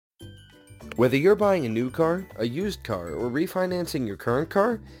Whether you're buying a new car, a used car, or refinancing your current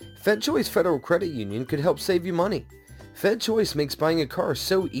car, FedChoice Federal Credit Union could help save you money. FedChoice makes buying a car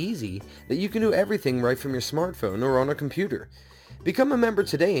so easy that you can do everything right from your smartphone or on a computer. Become a member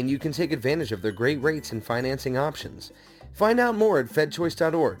today and you can take advantage of their great rates and financing options. Find out more at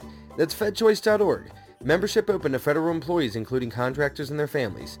fedchoice.org. That's fedchoice.org. Membership open to federal employees including contractors and their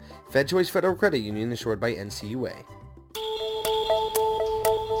families. FedChoice Federal Credit Union, insured by NCUA.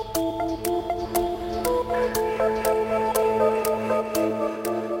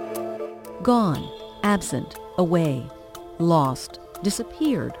 Gone, absent, away, lost,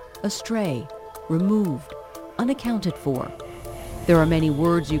 disappeared, astray, removed, unaccounted for. There are many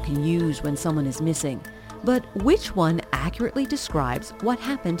words you can use when someone is missing, but which one accurately describes what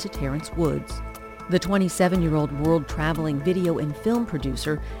happened to Terrence Woods? The 27-year-old world-traveling video and film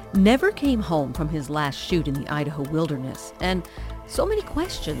producer never came home from his last shoot in the Idaho wilderness, and so many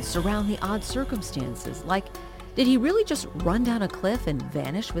questions surround the odd circumstances, like, did he really just run down a cliff and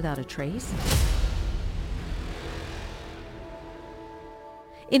vanish without a trace?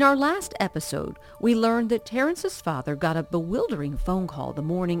 In our last episode, we learned that Terrence's father got a bewildering phone call the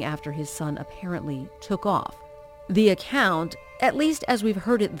morning after his son apparently took off. The account, at least as we've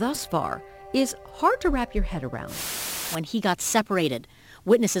heard it thus far, is hard to wrap your head around. When he got separated,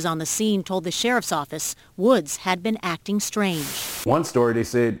 witnesses on the scene told the sheriff's office Woods had been acting strange. One story, they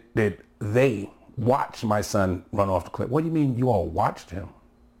said that they watched my son run off the cliff. What do you mean you all watched him?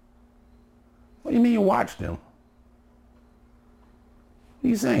 What do you mean you watched him? What are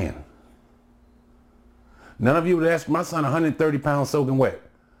you saying? None of you would ask my son 130 pounds soaking wet.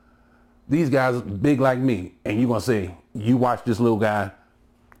 These guys are big like me, and you're going to say, you watched this little guy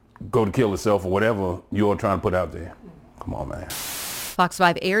go to kill himself or whatever you're trying to put out there. Come on, man. Fox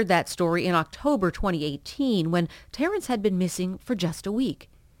 5 aired that story in October 2018 when Terrence had been missing for just a week.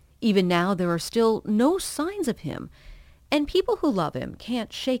 Even now, there are still no signs of him, and people who love him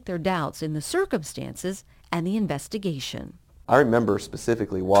can't shake their doubts in the circumstances and the investigation. I remember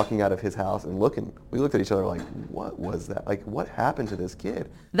specifically walking out of his house and we looked at each other like, what was that? Like, what happened to this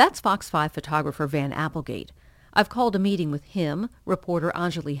kid? That's Fox 5 photographer Van Applegate. I've called a meeting with him, reporter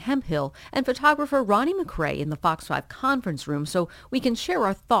Anjali Hemphill, and photographer Ronnie McRae in the Fox 5 conference room so we can share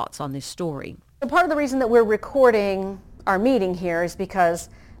our thoughts on this story. Part of the reason that we're recording our meeting here is because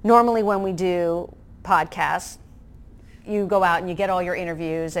normally when we do podcasts, you go out and you get all your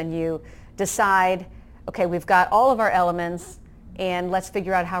interviews and you decide, okay, we've got all of our elements and let's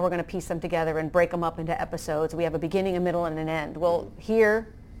figure out how we're going to piece them together and break them up into episodes. We have a beginning, a middle, and an end. Well,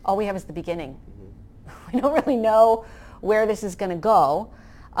 here, all we have is the beginning. We don't really know where this is going to go.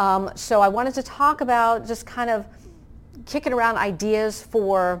 So I wanted to talk about just kind of kicking around ideas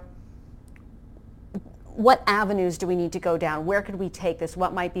for what avenues do we need to go down? Where could we take this?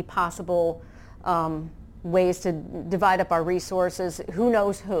 What might be possible ways to divide up our resources? Who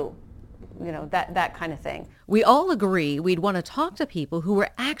knows who? You know, that kind of thing. We all agree we'd want to talk to people who were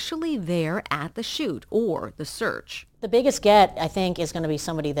actually there at the shoot or the search. The biggest get, I think, is going to be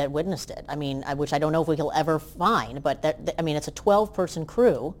somebody that witnessed it. I mean, which I don't know if we'll ever find, but it's a 12-person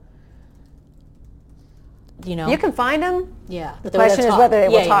crew. You know, you can find them. Yeah. The question is whether they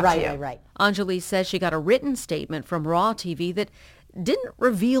will talk to you. Right. Anjali says she got a written statement from Raw TV that didn't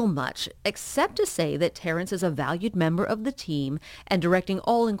reveal much, except to say that Terrence is a valued member of the team and directing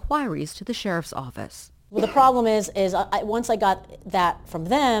all inquiries to the sheriff's office. Well, the problem is once I got that from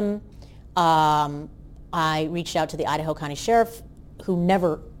them, I reached out to the Idaho County Sheriff, who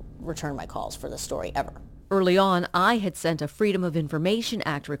never returned my calls for this story, ever. Early on, I had sent a Freedom of Information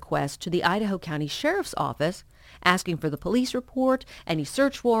Act request to the Idaho County Sheriff's Office, asking for the police report, any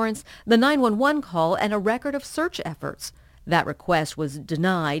search warrants, the 911 call, and a record of search efforts. That request was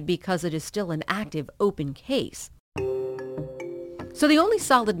denied because it is still an active, open case. So the only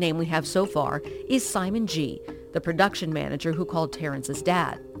solid name we have so far is Simon G., the production manager who called Terrence's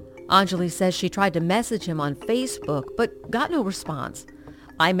dad. Anjali says she tried to message him on Facebook, but got no response.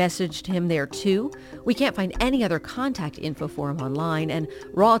 I messaged him there too. We can't find any other contact info for him online, and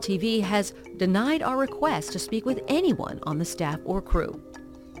Raw TV has denied our request to speak with anyone on the staff or crew.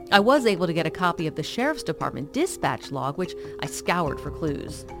 I was able to get a copy of the Sheriff's Department dispatch log, which I scoured for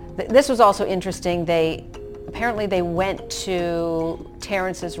clues. This was also interesting. Apparently they went to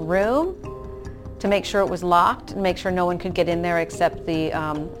Terrence's room to make sure it was locked and make sure no one could get in there except the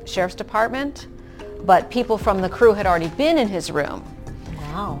Sheriff's Department. But people from the crew had already been in his room.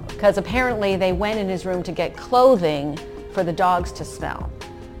 Wow. Because apparently they went in his room to get clothing for the dogs to smell.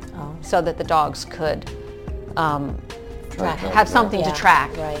 Oh. So that the dogs could have something to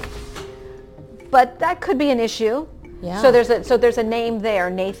track. Right. But that could be an issue. Yeah. So there's a name there,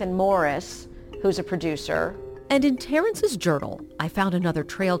 Nathan Morris, who's a producer. And in Terrence's journal, I found another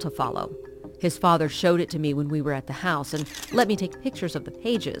trail to follow. His father showed it to me when we were at the house and let me take pictures of the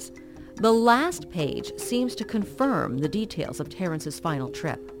pages. The last page seems to confirm the details of Terrence's final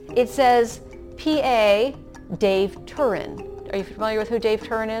trip. It says P.A. Dave Turin. Are you familiar with who Dave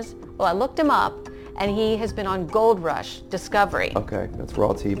Turin is? Well, I looked him up, and he has been on Gold Rush Discovery. Okay, that's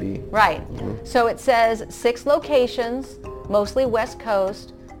Raw TV. Right. So it says 6 locations, mostly West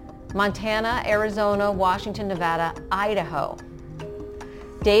Coast, Montana, Arizona, Washington, Nevada, Idaho.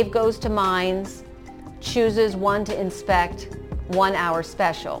 Dave goes to mines, chooses one to inspect, 1 hour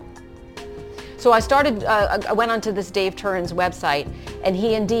special. So I went onto this Dave Turin's website, and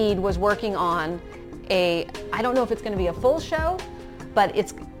he indeed was working on I don't know if it's going to be a full show, but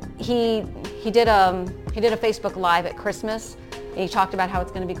he did a Facebook Live at Christmas, and he talked about how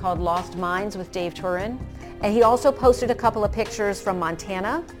it's going to be called Lost Mines with Dave Turin. And he also posted a couple of pictures from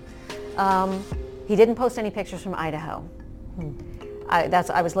Montana. He didn't post any pictures from Idaho.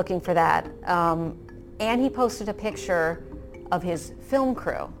 I was looking for that. And he posted a picture of his film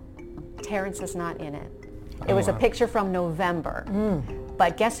crew. Terrence is not in it. It was a picture from November.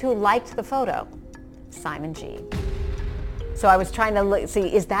 But guess who liked the photo? Simon G. So I was trying to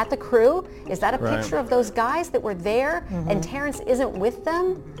see, is that the crew? Is that a picture of those guys that were there and Terrence isn't with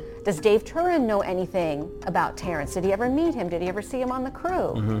them? Does Dave Turin know anything about Terrence? Did he ever meet him? Did he ever see him on the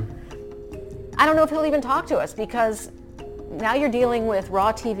crew? I don't know if he'll even talk to us, because now you're dealing with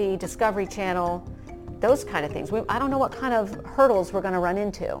Raw TV, Discovery Channel, those kind of things. I don't know what kind of hurdles we're going to run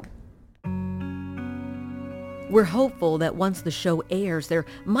into. We're hopeful that once the show airs, there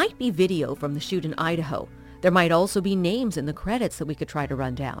might be video from the shoot in Idaho. There might also be names in the credits that we could try to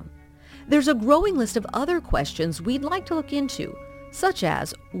run down. There's a growing list of other questions we'd like to look into, such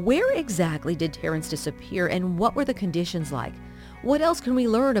as where exactly did Terrence disappear and what were the conditions like? What else can we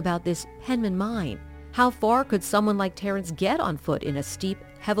learn about this Penman mine? How far could someone like Terrence get on foot in a steep,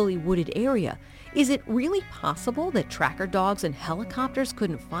 heavily wooded area? Is it really possible that tracker dogs and helicopters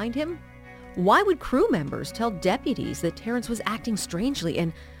couldn't find him? Why would crew members tell deputies that Terrence was acting strangely,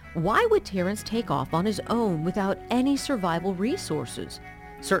 and why would Terrence take off on his own without any survival resources?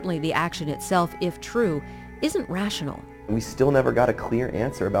 Certainly the action itself, if true, isn't rational. We still never got a clear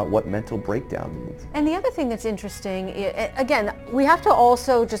answer about what mental breakdown means. And the other thing that's interesting, again, we have to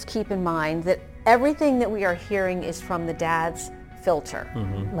also just keep in mind that everything that we are hearing is from the dad's filter.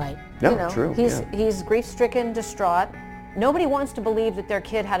 Right. No, true. He's grief-stricken, distraught. Nobody wants to believe that their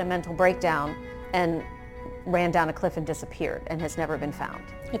kid had a mental breakdown and ran down a cliff and disappeared and has never been found.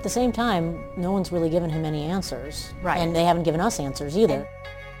 At the same time, no one's really given him any answers. Right. And they haven't given us answers either.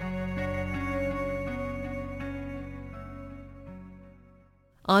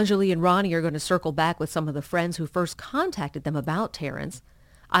 Anjali and Ronnie are going to circle back with some of the friends who first contacted them about Terrence.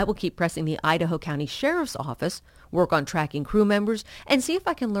 I will keep pressing the Idaho County Sheriff's Office, work on tracking crew members, and see if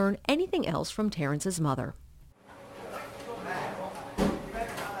I can learn anything else from Terrence's mother.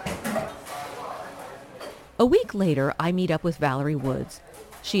 A week later, I meet up with Valerie Woods.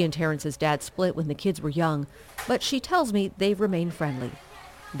 She and Terrence's dad split when the kids were young, but she tells me they've remained friendly.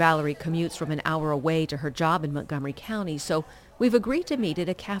 Valerie commutes from an hour away to her job in Montgomery County, so we've agreed to meet at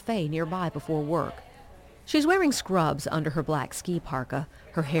a cafe nearby before work. She's wearing scrubs under her black ski parka.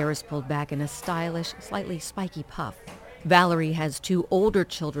 Her hair is pulled back in a stylish, slightly spiky puff. Valerie has 2 older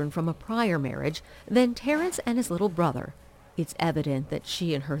children from a prior marriage, then Terrence and his little brother. It's evident that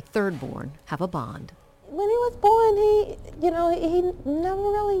she and her third-born have a bond. When he was born, he never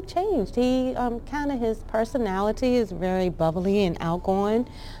really changed. He his personality is very bubbly and outgoing.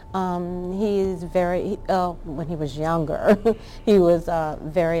 He's very, when he was younger, he was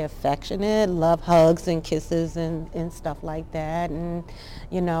very affectionate, loved hugs and kisses and stuff like that. And,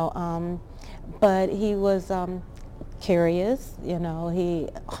 but he was curious, he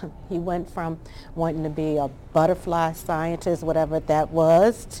went from wanting to be a butterfly scientist, whatever that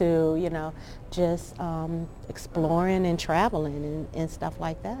was, to, just exploring and traveling and stuff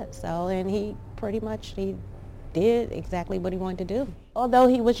like that. So, and he did exactly what he wanted to do. Although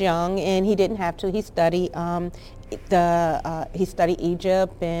he was young and he didn't have to, he studied he studied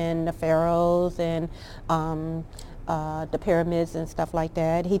Egypt and the pharaohs and the pyramids and stuff like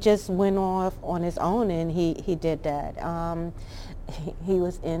that. He just went off on his own and he did that. He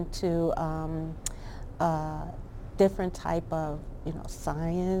was into different type of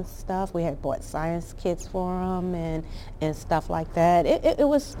science stuff. We had bought science kits for him and stuff like that. It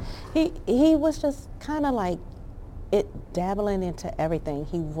was he was just kind of like dabbling into everything.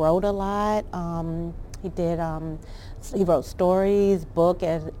 He wrote a lot. He wrote stories, book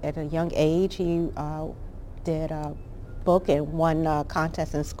at a young age. He did book and won a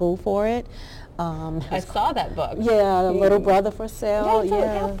contest in school for it. I saw that book. Yeah, Little Brother for Sale.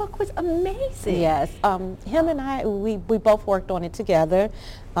 Yeah, that book was amazing. Yes, him and I, we both worked on it together,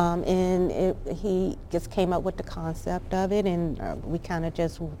 and he just came up with the concept of it, and we kind of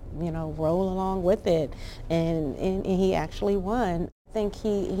just, roll along with it, and he actually won. I think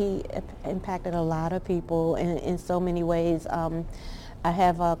he impacted a lot of people in so many ways. I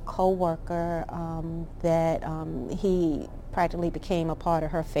have a coworker that he practically became a part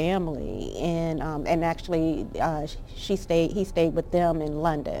of her family, and actually he stayed with them in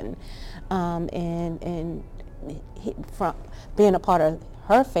London, and from being a part of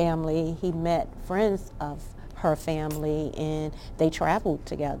her family, he met friends of her family, and they traveled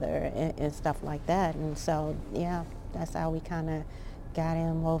together and stuff like that, and so yeah, that's how we kind of got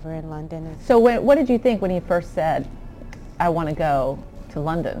him over in London. So what did you think when he first said, I want to go to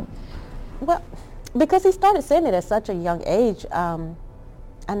London? Well, because he started saying it at such a young age,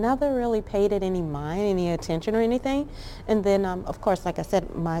 I never really paid it any attention or anything. And then, of course, like I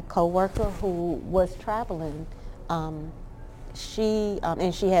said, my coworker who was traveling, she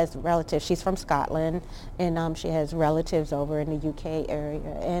has relatives. She's from Scotland, and she has relatives over in the UK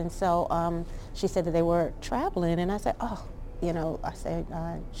area. And so she said that they were traveling, and I said, I said,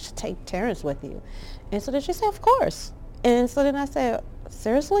 should take Terrence with you. And so then she said, of course. And so then I said,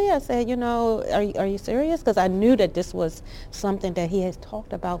 seriously? I said, are you serious? Because I knew that this was something that he has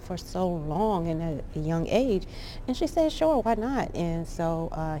talked about for so long in a young age. And she said, sure, why not? And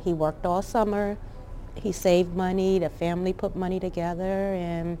so he worked all summer. He saved money. The family put money together,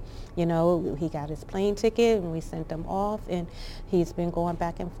 and he got his plane ticket, and we sent him off. And he's been going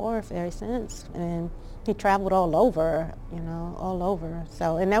back and forth ever since. And he traveled all over, all over.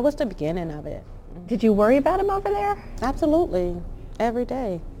 So, and that was the beginning of it. Did you worry about him over there? Absolutely, every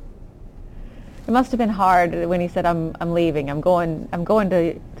day. It must have been hard when he said, "I'm leaving. I'm going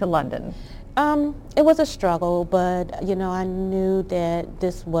to London." It was a struggle, but I knew that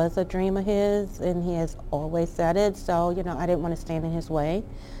this was a dream of his, and he has always said it. So I didn't want to stand in his way.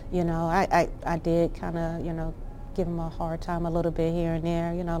 I did kind of give him a hard time a little bit here and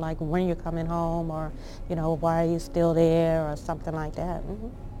there. Like when you're coming home, or why are you still there, or something like that. Mm-hmm.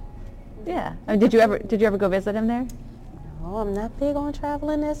 Yeah. I mean, did you ever go visit him there? No, I'm not big on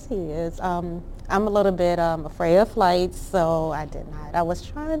traveling as he is. I'm a little bit afraid of flights, so I did not. I was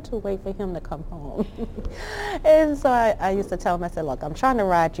trying to wait for him to come home. And so I used to tell him, I said, look, I'm trying to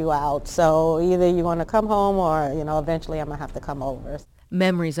ride you out, so either you're going to come home or, eventually I'm going to have to come over.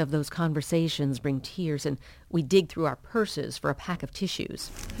 Memories of those conversations bring tears, and we dig through our purses for a pack of tissues.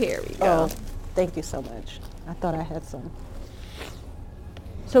 Here we go. Oh, thank you so much. I thought I had some.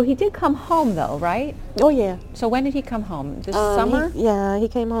 So he did come home, though, right? Oh, yeah. So when did he come home? This summer? He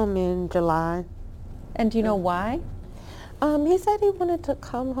came home in July. And do you know why? He said he wanted to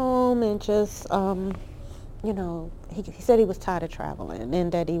come home and just, he said he was tired of traveling,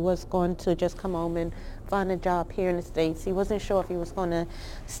 and that he was going to just come home and find a job here in the States. He wasn't sure if he was going to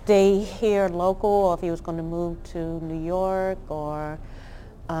stay here local, or if he was going to move to New York, or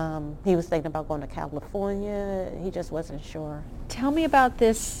he was thinking about going to California. He just wasn't sure. Tell me about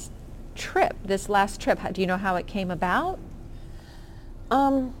this trip, this last trip. Do you know how it came about?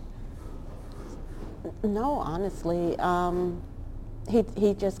 No, honestly.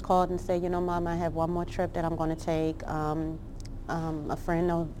 He just called and said, Mom, I have one more trip that I'm going to take. A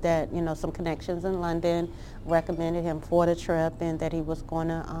friend that, some connections in London recommended him for the trip, and that he was going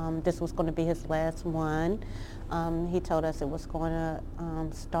to, this was going to be his last one. He told us it was going to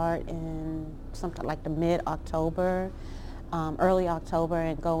start in something like the mid-October, early October,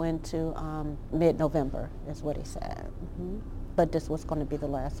 and go into mid-November is what he said. Mm-hmm. But this was going to be the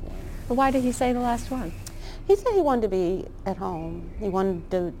last one. But why did he say the last one? He said he wanted to be at home. He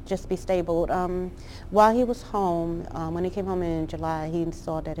wanted to just be stable. While he was home, when he came home in July, he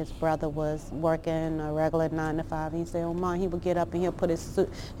saw that his brother was working a regular 9 to 5. He said, Mom, he would get up and he'll put his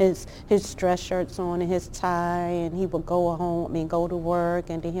dress shirts on and his tie, and he would go to work,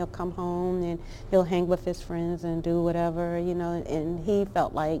 and then he'll come home and he'll hang with his friends and do whatever, and he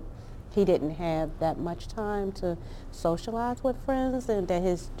felt like he didn't have that much time to socialize with friends, and that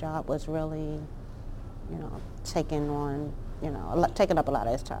his job was really, taking up a lot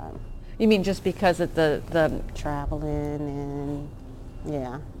of his time. You mean just because of the traveling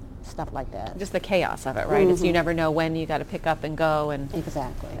and, stuff like that. Just the chaos of it, right? Mm-hmm. It's you never know when you got to pick up and go, and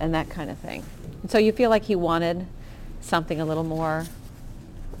exactly, and that kind of thing. So you feel like he wanted something a little more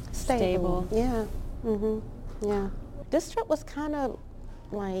stable. Yeah. Mhm. Yeah. This trip was kind of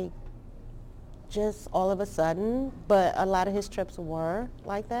like just all of a sudden, but a lot of his trips were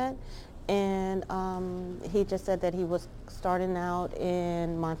like that. And he just said that he was starting out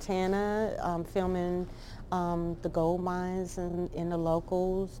in Montana, filming the gold mines and the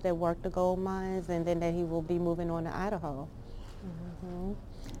locals that work the gold mines, and then that he will be moving on to Idaho.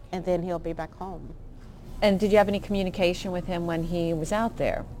 And then he'll be back home. And did you have any communication with him when he was out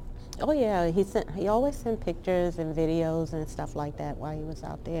there? Oh yeah, he always sent pictures and videos and stuff like that while he was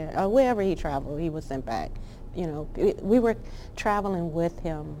out there. Wherever he traveled, he was sent back. You know, we were traveling with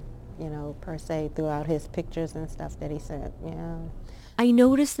him, you know, per se, throughout his pictures and stuff that he sent. Yeah. I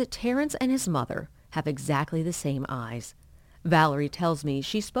noticed that Terrence and his mother have exactly the same eyes. Valerie tells me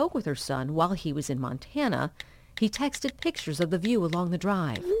she spoke with her son while he was in Montana. He texted pictures of the view along the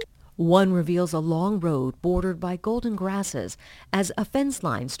drive. One reveals a long road bordered by golden grasses as a fence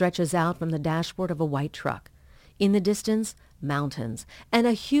line stretches out from the dashboard of a white truck. In the distance, mountains and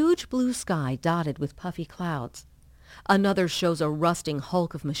a huge blue sky dotted with puffy clouds. Another shows a rusting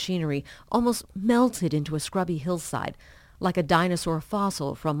hulk of machinery almost melted into a scrubby hillside, like a dinosaur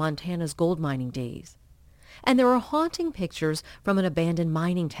fossil from Montana's gold mining days. And there are haunting pictures from an abandoned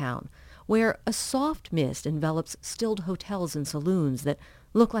mining town, where a soft mist envelops stilled hotels and saloons that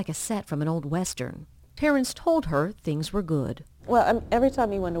look like a set from an old Western. Terrence told her things were good. Well, every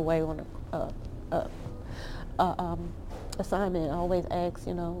time he went away on a assignment, I always ask,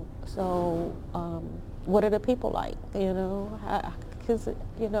 you know, so what are the people like, you know, because,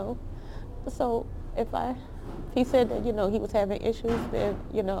 you know, so if he said that, you know, he was having issues, then,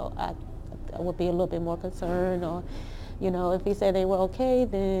 you know, I would be a little bit more concerned, or, you know, if he said they were okay,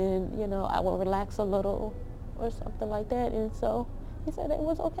 then, you know, I will relax a little or something like that. And so he said it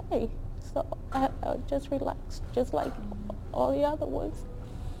was okay. So I just relaxed, just like all the other ones.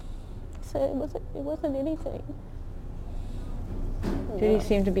 He said it wasn't anything. Did he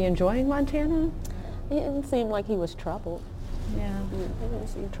seem to be enjoying Montana? It didn't seem like he was troubled. Yeah. He didn't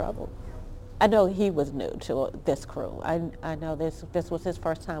seem troubled. I know he was new to this crew. I know this was his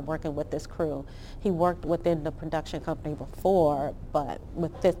first time working with this crew. He worked within the production company before, but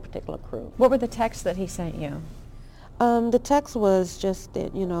with this particular crew. What were the texts that he sent you? The text was just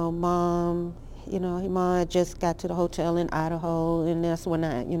that, you know, Mom just got to the hotel in Idaho, and that's when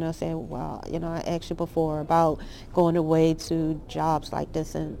I, you know, said, well, you know, I asked you before about going away to jobs like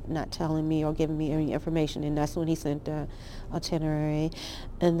this and not telling me or giving me any information, and that's when he sent the itinerary.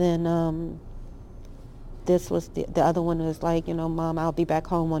 And then this was the other one was like, you know, Mom, I'll be back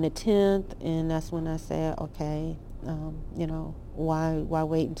home on the 10th, and that's when I said, okay, you know, why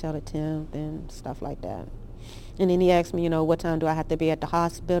wait until the 10th and stuff like that. And then he asked me, you know, what time do I have to be at the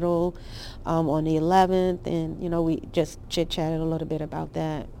hospital on the 11th, and, you know, we just chit-chatted a little bit about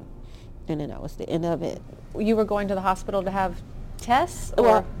that, and then that was the end of it. You were going to the hospital to have tests? Or?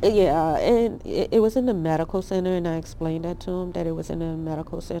 Well, yeah, and it was in the medical center, and I explained that to him, that it was in the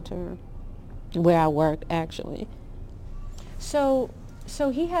medical center where I worked, actually. So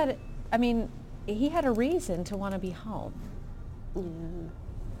he had, I mean, he had a reason to want to be home.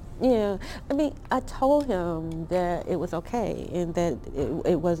 Yeah, I mean, I told him that it was okay and that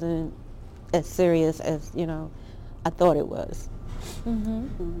it wasn't as serious as, you know, I thought it was.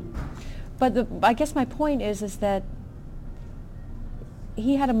 But I guess my point is that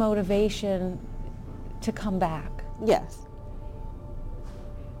he had a motivation to come back. Yes.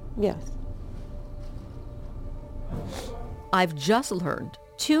 Yes. I've just learned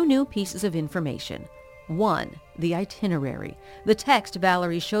 2 new pieces of information. 1, the itinerary. The text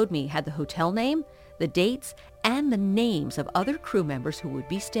Valerie showed me had the hotel name, the dates, and the names of other crew members who would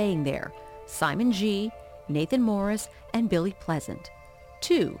be staying there. Simon G., Nathan Morris, and Billy Pleasant.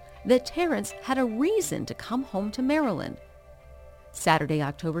 2, that Terrence had a reason to come home to Maryland. Saturday,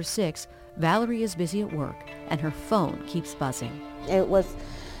 October 6th, Valerie is busy at work, and her phone keeps buzzing. It was,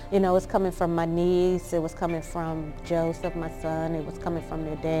 you know, it's coming from my niece, it was coming from Joseph, my son, it was coming from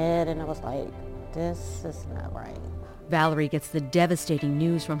their dad, and I was like, this is not right. Valerie gets the devastating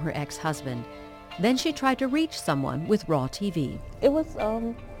news from her ex-husband. Then she tried to reach someone with Raw TV. It was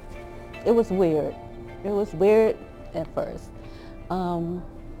weird. It was weird at first.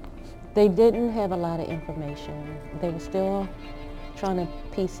 They didn't have a lot of information. They were still trying to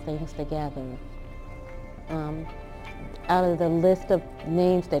piece things together. Out of the list of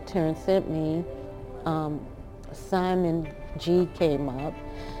names that Terrence sent me, Simon G came up.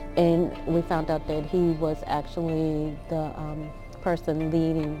 And we found out that he was actually the person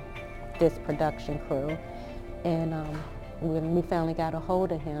leading this production crew. And when we finally got a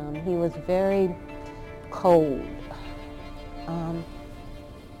hold of him, he was very cold.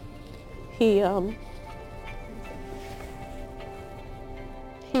 He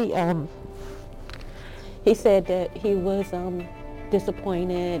said that he was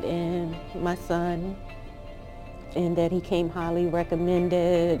disappointed in my son, and that he came highly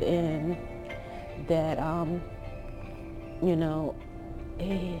recommended, and that you know,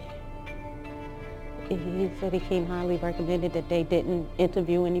 he said he came highly recommended, that they didn't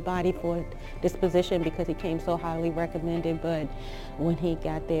interview anybody for this position because he came so highly recommended. But when he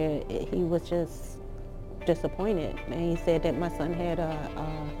got there, he was just disappointed. And he said that my son had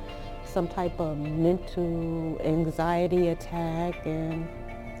some type of mental anxiety attack, and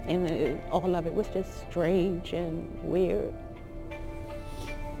all of it was just strange and weird.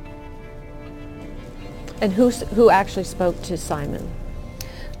 And who actually spoke to Simon?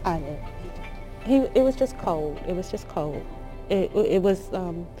 I did. It was just cold. It was just cold. It was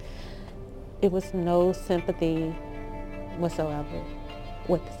no sympathy whatsoever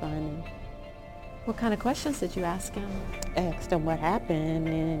with Simon. What kind of questions did you ask him? Asked him what happened,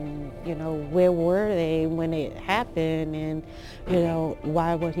 and where were they when it happened, and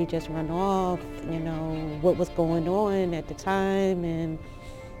why would he just run off? What was going on at the time, and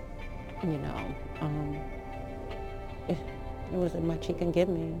it wasn't much he can give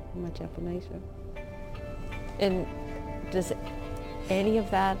me, much information. And does any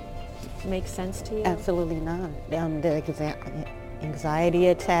of that make sense to you? Absolutely not. The anxiety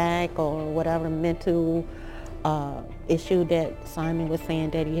attack or whatever mental issue that Simon was saying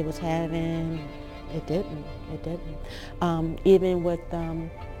that he was having, it didn't. Even with him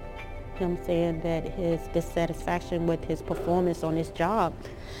saying that his dissatisfaction with his performance on his job,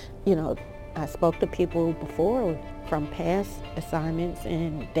 I spoke to people before from past assignments,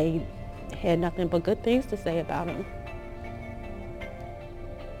 and they had nothing but good things to say about him.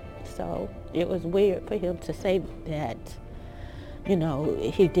 So it was weird for him to say that, he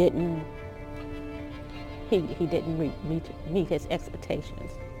didn't meet his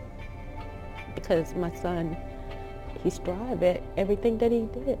expectations. Because my son, he strived at everything that he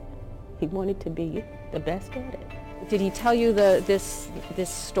did. He wanted to be the best at it. Did he tell you this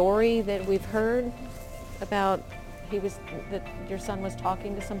story that we've heard about that your son was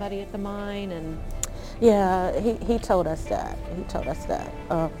talking to somebody at the mine? And yeah, he told us that. I'm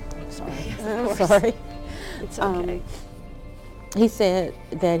sorry. It's okay. He said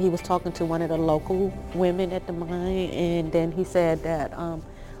that he was talking to one of the local women at the mine, and then he said that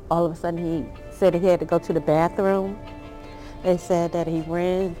all of a sudden he said he had to go to the bathroom. They said that he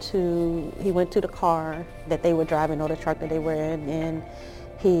went to the car that they were driving, or the truck that they were in, and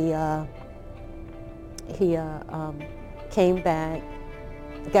he came back,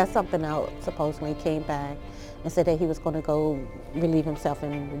 got something out, supposedly came back, and said that he was going to go relieve himself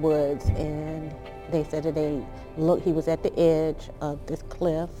in the woods. And they said that he was at the edge of this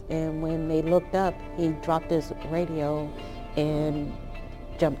cliff, and when they looked up, he dropped his radio and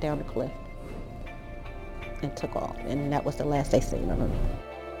jumped down the cliff and took off, and that was the last they seen of him.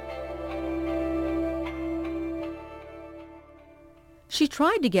 She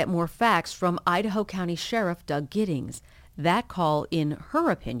tried to get more facts from Idaho County Sheriff Doug Giddings. That call, in her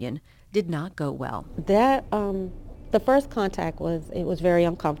opinion, did not go well. That the first contact was very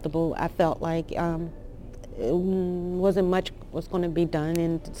uncomfortable. I felt like wasn't much was going to be done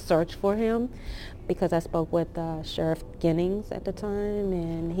in search for him, because I spoke with Sheriff Giddings at the time,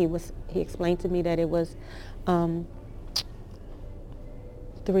 and he explained to me that it was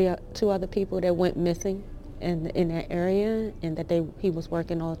two other people that went missing in that area, and that he was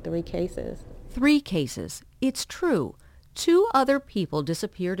working on 3 cases. 3 cases. It's true. 2 other people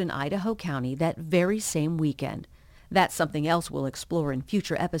disappeared in Idaho County that very same weekend. That's something else we'll explore in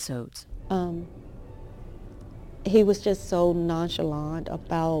future episodes. He was just so nonchalant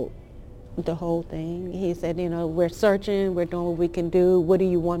about the whole thing. He said, we're searching, we're doing what we can do. What do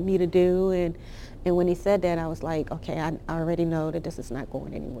you want me to do? And when he said that, I was like, okay, I already know that this is not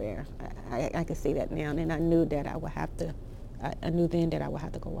going anywhere. I could see that now, and I knew that I would have to. I knew then that I would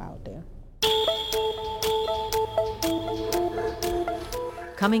have to go out there.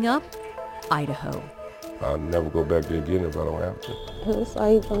 Coming up, Idaho. I'll never go back there again if I don't have to. It's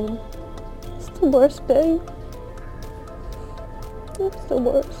like, it's the worst day. It's the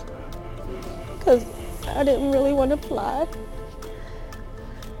worst. Because I didn't really want to fly.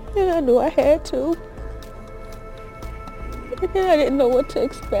 And I knew I had to. And I didn't know what to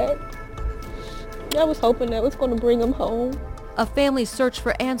expect. I was hoping that was going to bring him home. A family's search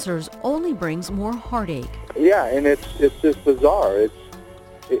for answers only brings more heartache. Yeah, and it's just bizarre.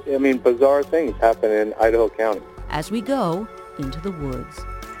 Bizarre things happen in Idaho County. As we go into the woods.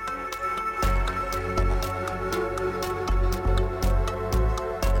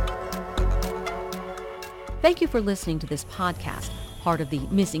 Thank you for listening to this podcast, part of the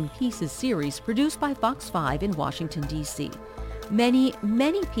Missing Pieces series produced by Fox 5 in Washington, D.C. Many,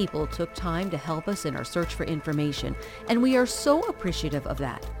 many people took time to help us in our search for information, and we are so appreciative of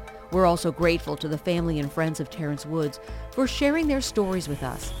that. We're also grateful to the family and friends of Terrence Woods for sharing their stories with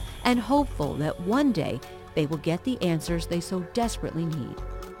us, and hopeful that one day they will get the answers they so desperately need.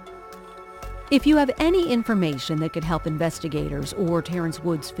 If you have any information that could help investigators or Terrence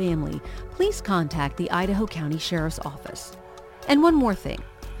Woods' family, please contact the Idaho County Sheriff's Office. And one more thing.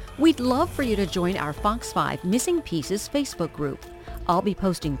 We'd love for you to join our Fox 5 Missing Pieces Facebook group. I'll be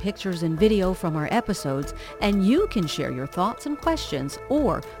posting pictures and video from our episodes, and you can share your thoughts and questions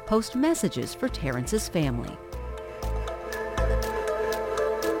or post messages for Terrence's family.